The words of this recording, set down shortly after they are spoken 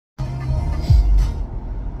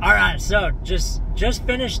All right, so just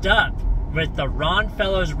finished up with the Ron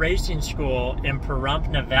Fellows Racing School in Pahrump,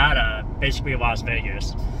 Nevada, basically Las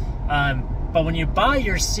Vegas. But when you buy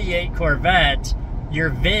your C8 Corvette, your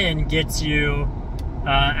VIN gets you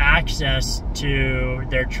access to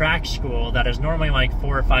their track school that is normally like $4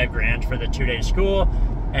 or $5 grand for the 2-day school,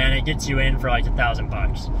 and it gets you in for like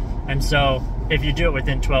 $1,000. And so if you do it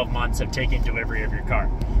within 12 months of taking delivery of your car.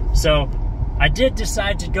 So I did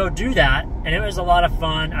decide to go do that, and it was a lot of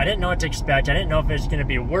fun. I didn't know what to expect. I didn't know if it was going to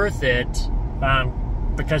be worth it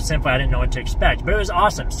because simply I didn't know what to expect. But it was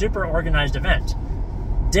awesome, super organized event.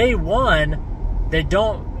 Day one, they're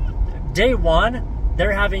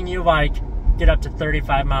having you like get up to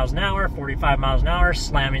 35 miles an hour, 45 miles an hour,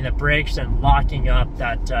 slamming the brakes and locking up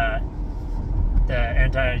that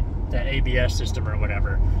the ABS system or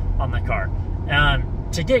whatever on the car.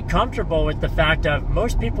 To get comfortable with the fact of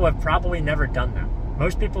most people have probably never done that.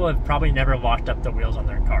 Most people have probably never locked up the wheels on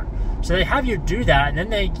their car. So they have you do that, and then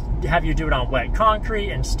they have you do it on wet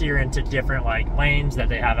concrete and steer into different like lanes that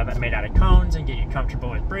they have made out of cones and get you comfortable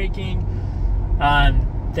with braking.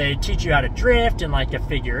 They teach you how to drift in like a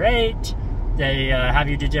figure 8. They have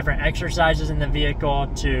you do different exercises in the vehicle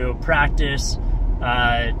to practice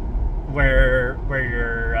where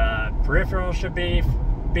your peripheral should be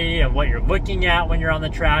and what you're looking at when you're on the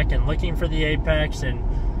track and looking for the apex and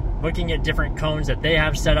looking at different cones that they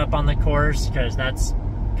have set up on the course, because that's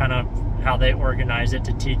kind of how they organize it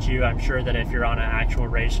to teach you. I'm sure that if you're on an actual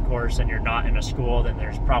race course and you're not in a school, then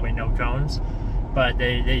there's probably no cones, but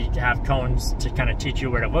they have cones to kind of teach you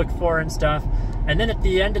where to look for and stuff. And then at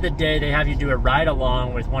the end of the day, they have you do a ride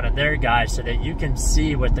along with one of their guys so that you can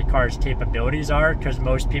see what the car's capabilities are, because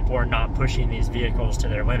most people are not pushing these vehicles to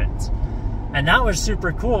their limits. And that was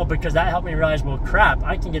super cool because that helped me realize, well, crap,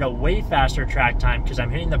 I can get a way faster track time because I'm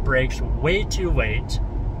hitting the brakes way too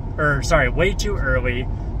early,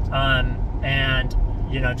 and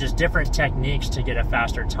you know, just different techniques to get a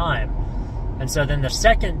faster time. And so then the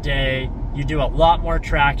second day, you do a lot more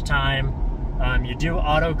track time. You do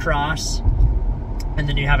autocross, and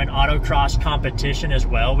then you have an autocross competition as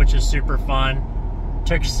well, which is super fun.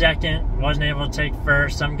 Took second, wasn't able to take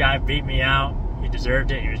first. Some guy beat me out. He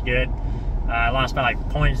deserved it. He was good. I lost by like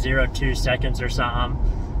 0.02 seconds or something,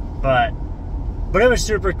 but it was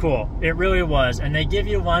super cool. It really was. And they give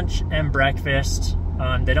you lunch and breakfast.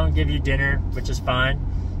 They don't give you dinner, which is fine.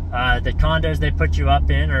 The condos they put you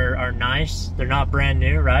up in are nice. They're not brand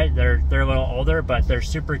new, right? They're a little older, but they're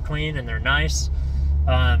super clean and they're nice.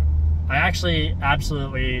 I actually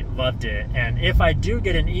absolutely loved it. And if I do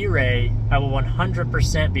get an E-Ray, I will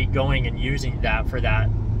 100% be going and using that for that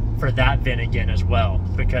VIN again as well,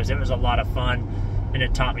 because it was a lot of fun and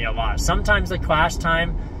it taught me a lot. Sometimes the class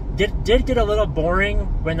time did get a little boring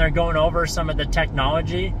when they're going over some of the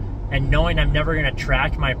technology and knowing I'm never going to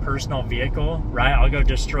track my personal vehicle, right? I'll go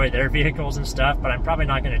destroy their vehicles and stuff, but I'm probably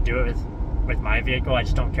not going to do it with my vehicle. I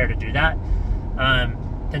just don't care to do that.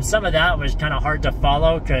 And some of that was kind of hard to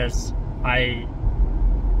follow because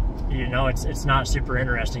it's not super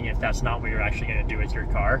interesting if that's not what you're actually going to do with your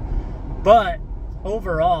car. But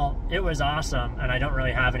overall, it was awesome, and I don't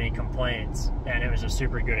really have any complaints, and it was a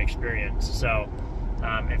super good experience. So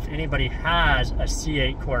if anybody has a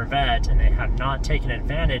C8 Corvette and they have not taken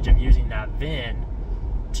advantage of using that VIN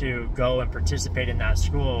to go and participate in that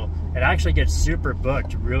school, it actually gets super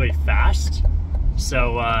booked really fast.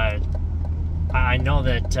 So I know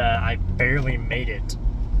that I barely made it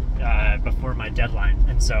before my deadline,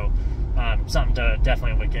 and so something to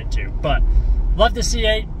definitely look into. But love the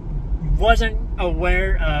C8. Wasn't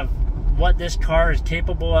aware of what this car is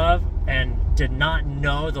capable of and did not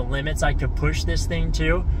know the limits I could push this thing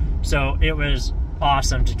to. So it was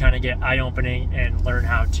awesome to kind of get eye-opening and learn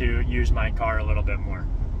how to use my car a little bit more.